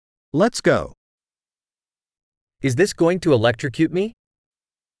Let's go. Is this going to electrocute me?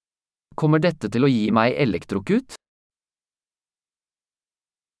 Kommer dette til å gi meg elektrokut?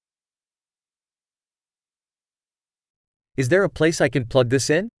 Is there a place I can plug this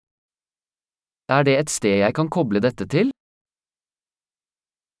in? Er det et sted jeg kan koble dette til?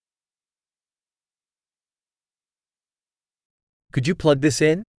 Could you plug this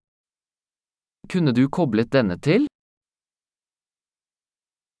in? Kunne du koblet denne til?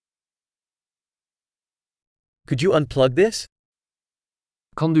 Could you unplug this?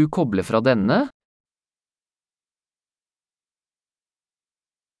 Kan du koble fra denne?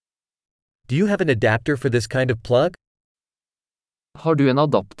 Do you have an adapter for this kind of plug? Har du en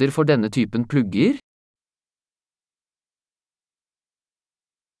adapter for denne typen plugger?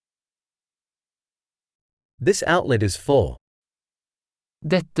 This outlet is full.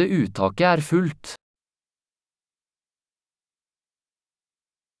 Dette uttaket er fullt.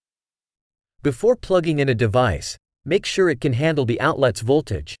 Before plugging in a device, make sure it can handle the outlet's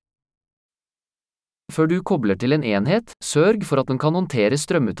voltage. Før du kobler til en enhet, sørg for at den kan håndtere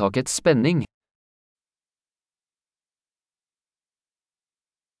strømuttakets spenning.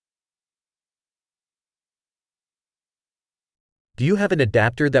 Do you have an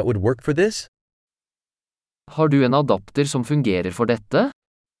adapter that would work for this? Har du en adapter som fungerer for dette?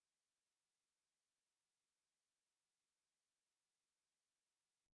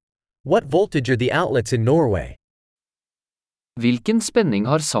 What voltage are the outlets in Norway? Hvilken spenning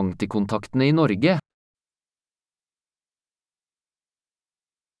har sanktikontaktene i Norge?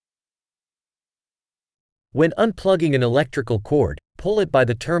 When unplugging an electrical cord, pull it by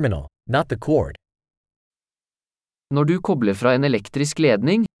the terminal, not the cord. Når du kobler fra en elektrisk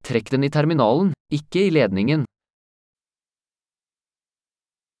ledning, trekk den i terminalen, ikke i ledningen.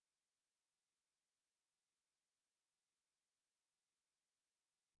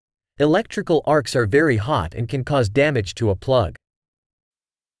 Electrical arcs are very hot and can cause damage to a plug.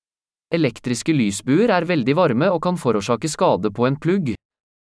 Elektriske lysbuer er veldig varme og kan forårsake skade på en plugg.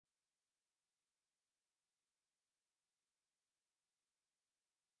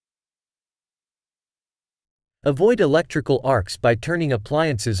 Avoid electrical arcs by turning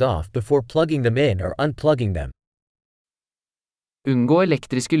appliances off before plugging them in or unplugging them. Unngå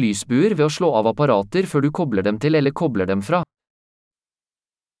elektriske lysbuer ved å slå av apparater før du kobler dem til eller kobler dem fra.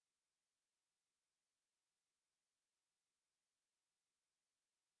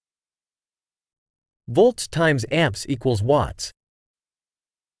 Volts times amps equals watts.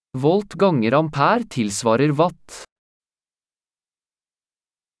 Volt ganger ampere tilsvarer watt.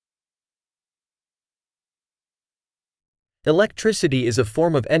 Electricity is a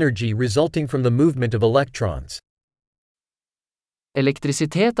form of energy resulting from the movement of electrons.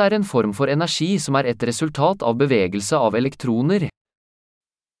 Elektrisitet er en form for energi som er et resultat av bevegelse av elektroner.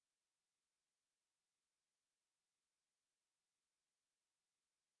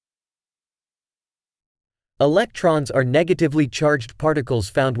 Electrons are negatively charged particles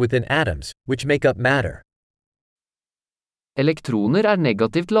found within atoms, which make up matter. Elektroner er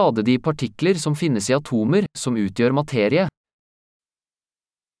negativt ladede i partikler som finnes i atomer, som utgjør materie.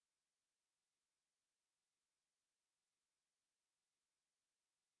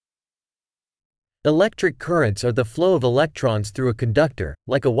 Electric currents are the flow of electrons through a conductor,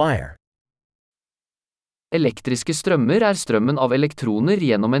 like a wire. Elektriske strømmer er strømmen av elektroner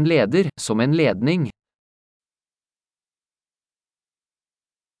gjennom en leder, som en ledning.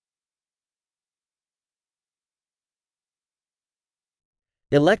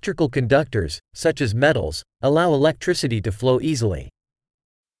 Electrical conductors, such as metals, allow electricity to flow easily.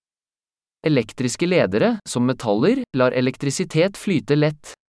 Elektriske ledere, som metaller, lar elektrisitet flyte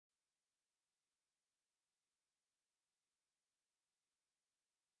lett.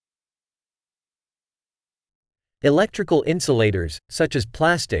 Electrical insulators, such as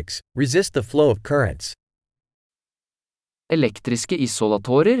plastics, resist the flow of currents. Elektriske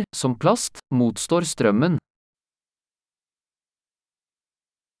isolatorer, som plast, motstår strømmen.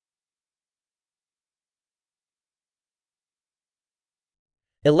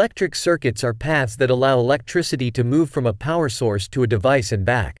 Electric circuits are paths that allow electricity to move from a power source to a device and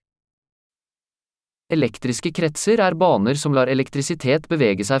back. Elektriske kretser er baner som lar elektrisitet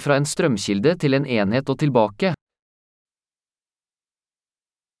bevege seg fra en strømkilde til en enhet og tilbake.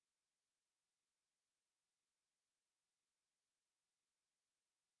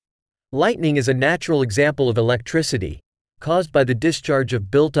 Lightning is a natural example of electricity, caused by the discharge of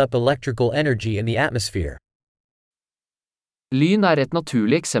built-up electrical energy in the atmosphere. Lyn er et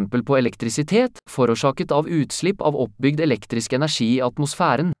naturlig eksempel på elektrisitet, forårsaket av utslipp av oppbygd elektrisk energi i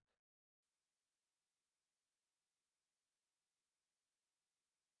atmosfæren.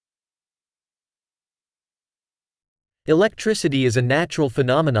 Electricity is a natural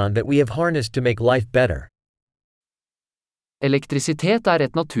phenomenon that we have harnessed to make life better. Elektrisitet er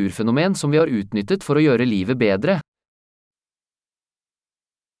et naturfenomen som vi har utnyttet for å gjøre livet bedre.